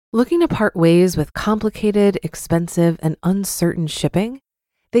Looking to part ways with complicated, expensive, and uncertain shipping?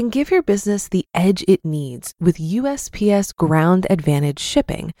 Then give your business the edge it needs with USPS Ground Advantage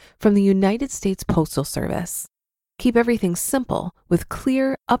shipping from the United States Postal Service. Keep everything simple with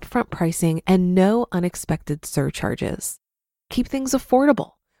clear, upfront pricing and no unexpected surcharges. Keep things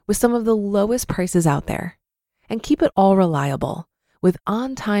affordable with some of the lowest prices out there. And keep it all reliable with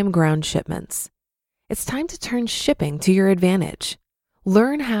on-time ground shipments. It's time to turn shipping to your advantage.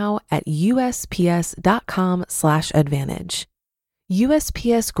 Learn how at USPS.com/advantage.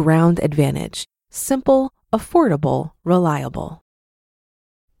 USPS Ground Advantage. Simple, affordable, reliable.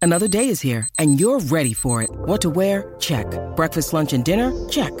 Another day is here, and you're ready for it. What to wear? Check. Breakfast, lunch, and dinner?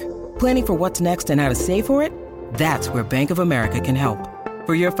 Check. Planning for what's next and how to save for it? That's where Bank of America can help.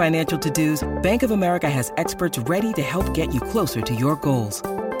 For your financial to-dos, Bank of America has experts ready to help get you closer to your goals.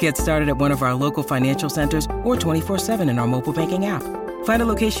 Get started at one of our local financial centers or 24/7 in our mobile banking app. Find a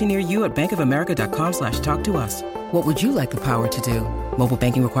location near you at bankofamerica.com/talktous. What would you like the power to do? Mobile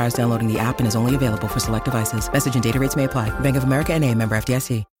banking requires downloading the app and is only available for select devices. Message and data rates may apply. Bank of America N.A., member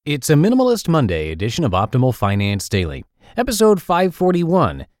FDIC. It's a Minimalist Monday edition of Optimal Finance Daily. Episode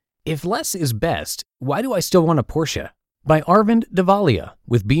 541. If less is best, why do I still want a Porsche? By Arvind Devalia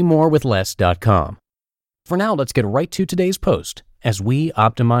with BeMoreWithLess.com. For now, let's get right to today's post as we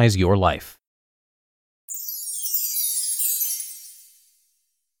optimize your life.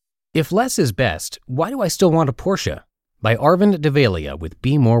 If less is best, why do I still want a Porsche? By Arvind Devalia with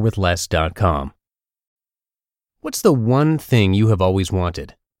BeMoreWithLess.com. What's the one thing you have always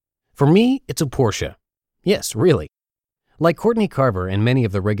wanted? For me, it's a Porsche. Yes, really. Like Courtney Carver and many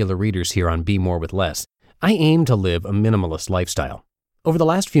of the regular readers here on Be More With Less, I aim to live a minimalist lifestyle. Over the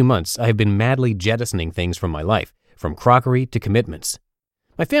last few months, I have been madly jettisoning things from my life, from crockery to commitments.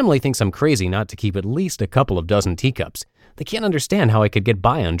 My family thinks I'm crazy not to keep at least a couple of dozen teacups. They can't understand how I could get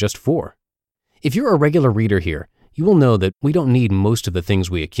by on just 4. If you're a regular reader here, you will know that we don't need most of the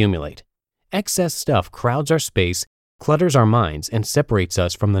things we accumulate. Excess stuff crowds our space, clutters our minds, and separates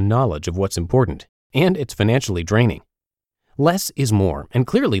us from the knowledge of what's important. And it's financially draining. Less is more, and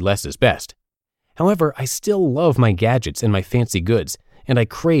clearly less is best. However, I still love my gadgets and my fancy goods, and I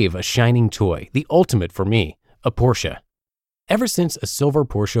crave a shining toy, the ultimate for me, a Porsche. Ever since a silver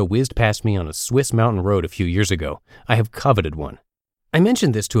Porsche whizzed past me on a Swiss mountain road a few years ago, I have coveted one. I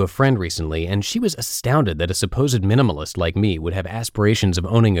mentioned this to a friend recently, and she was astounded that a supposed minimalist like me would have aspirations of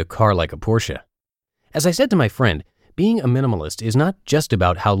owning a car like a Porsche. As I said to my friend, being a minimalist is not just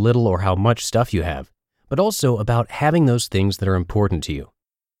about how little or how much stuff you have, but also about having those things that are important to you.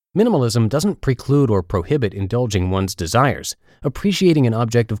 Minimalism doesn't preclude or prohibit indulging one's desires, appreciating an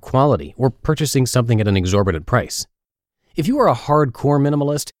object of quality, or purchasing something at an exorbitant price. If you are a hardcore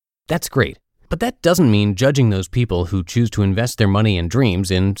minimalist, that's great, but that doesn't mean judging those people who choose to invest their money and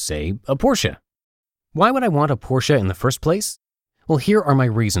dreams in, say, a Porsche. Why would I want a Porsche in the first place? Well, here are my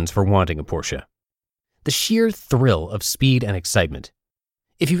reasons for wanting a Porsche. The sheer thrill of speed and excitement.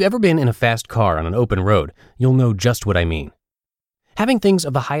 If you've ever been in a fast car on an open road, you'll know just what I mean. Having things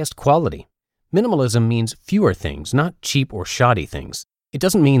of the highest quality. Minimalism means fewer things, not cheap or shoddy things. It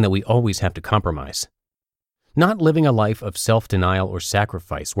doesn't mean that we always have to compromise. Not living a life of self-denial or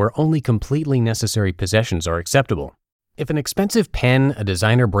sacrifice where only completely necessary possessions are acceptable. If an expensive pen, a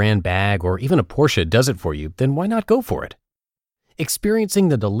designer brand bag, or even a Porsche does it for you, then why not go for it? Experiencing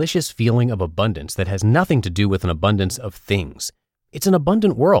the delicious feeling of abundance that has nothing to do with an abundance of things. It's an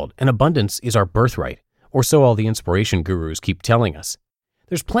abundant world, and abundance is our birthright, or so all the inspiration gurus keep telling us.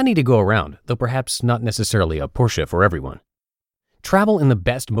 There's plenty to go around, though perhaps not necessarily a Porsche for everyone. Travel in the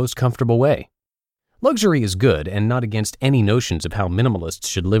best, most comfortable way. Luxury is good and not against any notions of how minimalists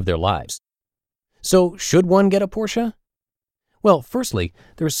should live their lives. So, should one get a Porsche? Well, firstly,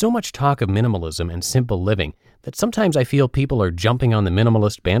 there is so much talk of minimalism and simple living that sometimes I feel people are jumping on the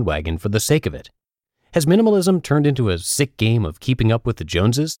minimalist bandwagon for the sake of it. Has minimalism turned into a sick game of keeping up with the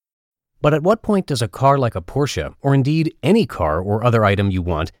Joneses? But at what point does a car like a Porsche, or indeed any car or other item you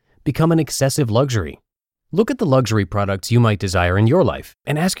want, become an excessive luxury? Look at the luxury products you might desire in your life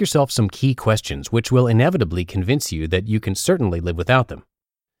and ask yourself some key questions which will inevitably convince you that you can certainly live without them.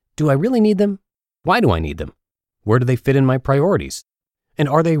 Do I really need them? Why do I need them? Where do they fit in my priorities? And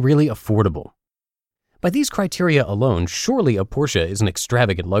are they really affordable? By these criteria alone, surely a Porsche is an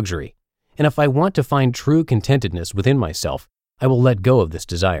extravagant luxury. And if I want to find true contentedness within myself, I will let go of this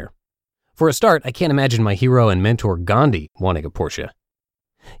desire. For a start, I can't imagine my hero and mentor Gandhi wanting a Porsche.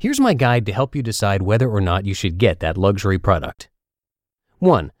 Here's my guide to help you decide whether or not you should get that luxury product.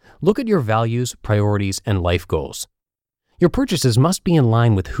 1. Look at your values, priorities, and life goals. Your purchases must be in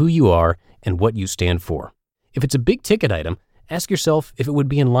line with who you are and what you stand for. If it's a big-ticket item, Ask yourself if it would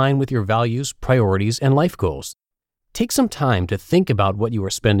be in line with your values, priorities, and life goals. Take some time to think about what you are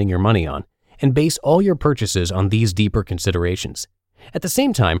spending your money on and base all your purchases on these deeper considerations. At the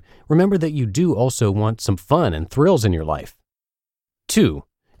same time, remember that you do also want some fun and thrills in your life. 2.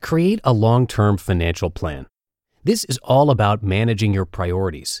 Create a long-term financial plan. This is all about managing your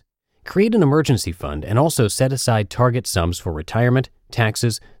priorities. Create an emergency fund and also set aside target sums for retirement,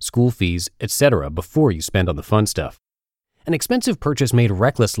 taxes, school fees, etc. before you spend on the fun stuff. An expensive purchase made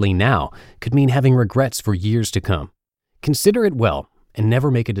recklessly now could mean having regrets for years to come. Consider it well and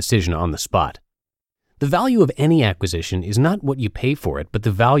never make a decision on the spot. The value of any acquisition is not what you pay for it, but the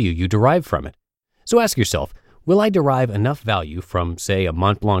value you derive from it. So ask yourself, will I derive enough value from, say, a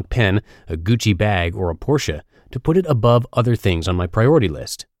Montblanc pen, a Gucci bag, or a Porsche to put it above other things on my priority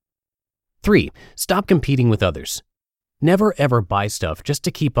list? 3. Stop competing with others. Never ever buy stuff just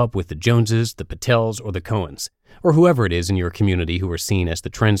to keep up with the Joneses, the Patels, or the Cohens, or whoever it is in your community who are seen as the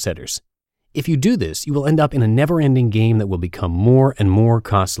trendsetters. If you do this, you will end up in a never-ending game that will become more and more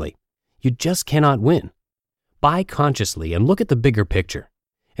costly. You just cannot win. Buy consciously and look at the bigger picture.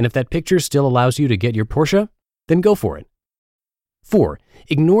 And if that picture still allows you to get your Porsche, then go for it. 4.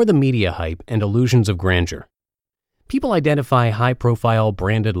 Ignore the media hype and illusions of grandeur. People identify high-profile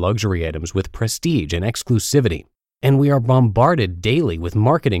branded luxury items with prestige and exclusivity, and we are bombarded daily with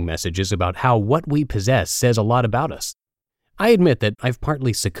marketing messages about how what we possess says a lot about us. I admit that I've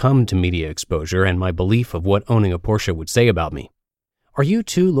partly succumbed to media exposure and my belief of what owning a Porsche would say about me. Are you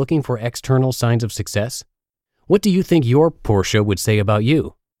too looking for external signs of success? What do you think your Porsche would say about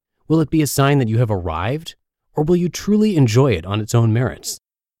you? Will it be a sign that you have arrived, or will you truly enjoy it on its own merits?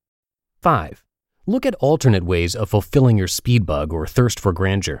 5. Look at alternate ways of fulfilling your speed bug or thirst for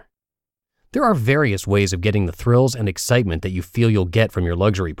grandeur. There are various ways of getting the thrills and excitement that you feel you'll get from your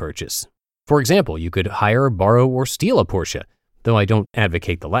luxury purchase. For example, you could hire, borrow, or steal a Porsche, though I don't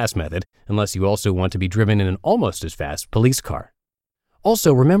advocate the last method unless you also want to be driven in an almost as fast police car.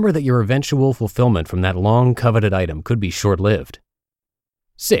 Also, remember that your eventual fulfillment from that long-coveted item could be short-lived.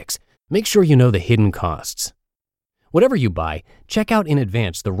 6. Make sure you know the hidden costs. Whatever you buy, check out in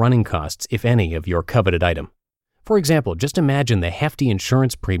advance the running costs, if any, of your coveted item. For example, just imagine the hefty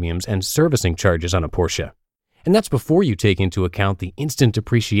insurance premiums and servicing charges on a Porsche. And that's before you take into account the instant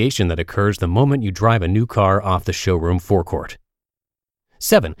depreciation that occurs the moment you drive a new car off the showroom forecourt.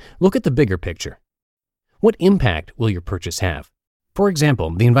 7. Look at the bigger picture. What impact will your purchase have? For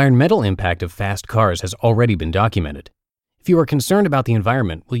example, the environmental impact of fast cars has already been documented. If you are concerned about the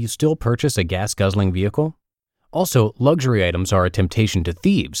environment, will you still purchase a gas-guzzling vehicle? Also, luxury items are a temptation to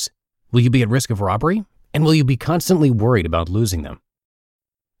thieves. Will you be at risk of robbery? And will you be constantly worried about losing them?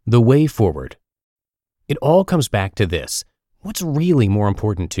 The way forward. It all comes back to this. What's really more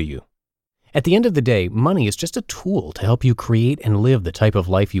important to you? At the end of the day, money is just a tool to help you create and live the type of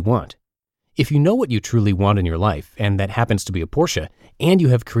life you want. If you know what you truly want in your life, and that happens to be a Porsche, and you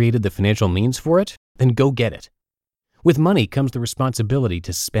have created the financial means for it, then go get it. With money comes the responsibility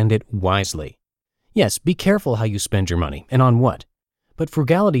to spend it wisely. Yes, be careful how you spend your money and on what. But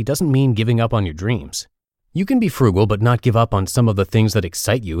frugality doesn't mean giving up on your dreams. You can be frugal but not give up on some of the things that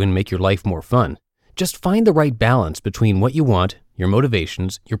excite you and make your life more fun. Just find the right balance between what you want, your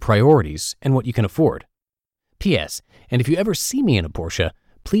motivations, your priorities, and what you can afford. P.S. And if you ever see me in a Porsche,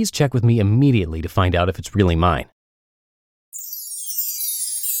 please check with me immediately to find out if it's really mine.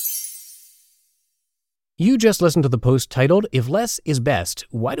 You just listened to the post titled, "If Less is Best,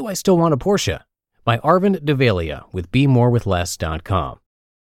 Why Do I Still Want a Porsche?" by Arvind Devalia with BeMoreWithLess.com.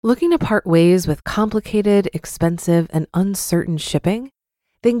 Looking to part ways with complicated, expensive, and uncertain shipping?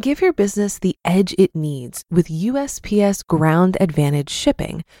 Then give your business the edge it needs with USPS Ground Advantage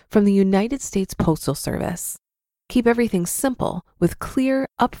shipping from the United States Postal Service. Keep everything simple with clear,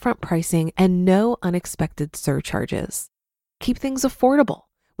 upfront pricing and no unexpected surcharges. Keep things affordable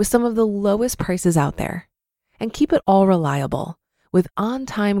with some of the lowest prices out there. And keep it all reliable with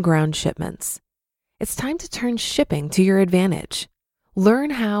on-time ground shipments. It's time to turn shipping to your advantage. Learn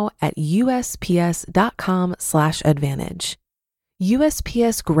how at USPS.com/advantage.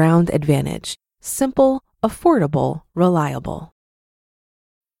 USPS Ground Advantage. Simple, affordable, reliable.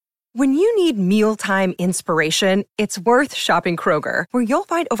 When you need mealtime inspiration, it's worth shopping Kroger, where you'll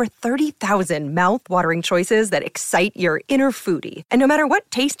find over 30,000 mouth-watering choices that excite your inner foodie. And no matter what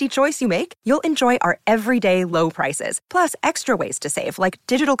tasty choice you make, you'll enjoy our everyday low prices, plus extra ways to save, like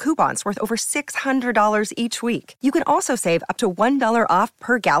digital coupons worth over $600 each week. You can also save up to $1 off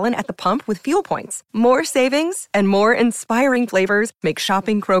per gallon at the pump with fuel points. More savings and more inspiring flavors make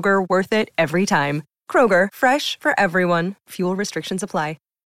shopping Kroger worth it every time. Kroger, fresh for everyone. Fuel restrictions apply.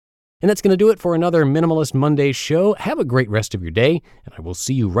 And that's going to do it for another Minimalist Monday show. Have a great rest of your day, and I will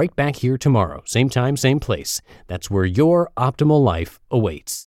see you right back here tomorrow. Same time, same place. That's where your optimal life awaits.